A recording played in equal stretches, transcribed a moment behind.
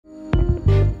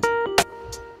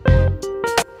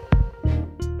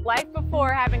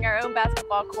having our own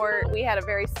basketball court, we had a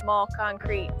very small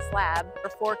concrete slab for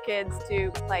 4 kids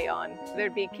to play on.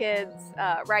 There'd be kids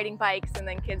riding bikes and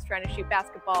then kids trying to shoot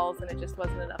basketballs, and it just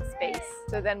wasn't enough space.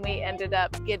 So then we ended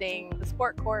up getting the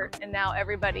sport court, and now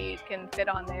everybody can fit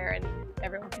on there and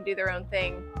everyone can do their own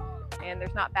thing. And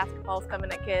there's not basketballs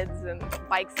coming at kids and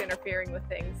bikes interfering with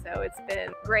things. So it's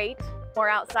been great. More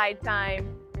outside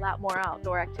time, a lot more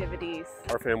outdoor activities.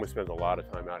 Our family spends a lot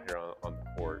of time out here on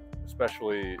the court,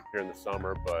 especially here in the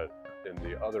summer, but in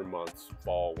the other months,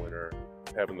 fall, winter,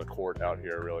 having the court out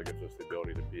here really gives us the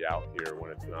ability to be out here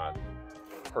when it's not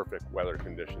perfect weather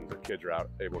conditions. The kids are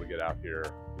able to get out here,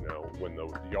 you know, when the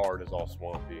yard is all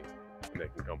swampy, and they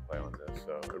can come play on this.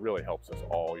 So it really helps us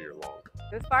all year long.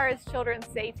 As far as children's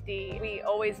safety, we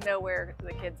always know where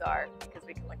the kids are because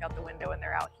we can look out the window and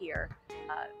they're out here.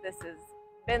 This has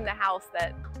been the house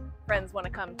that friends want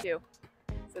to come to.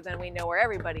 So then we know where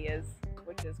everybody is,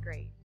 which is great.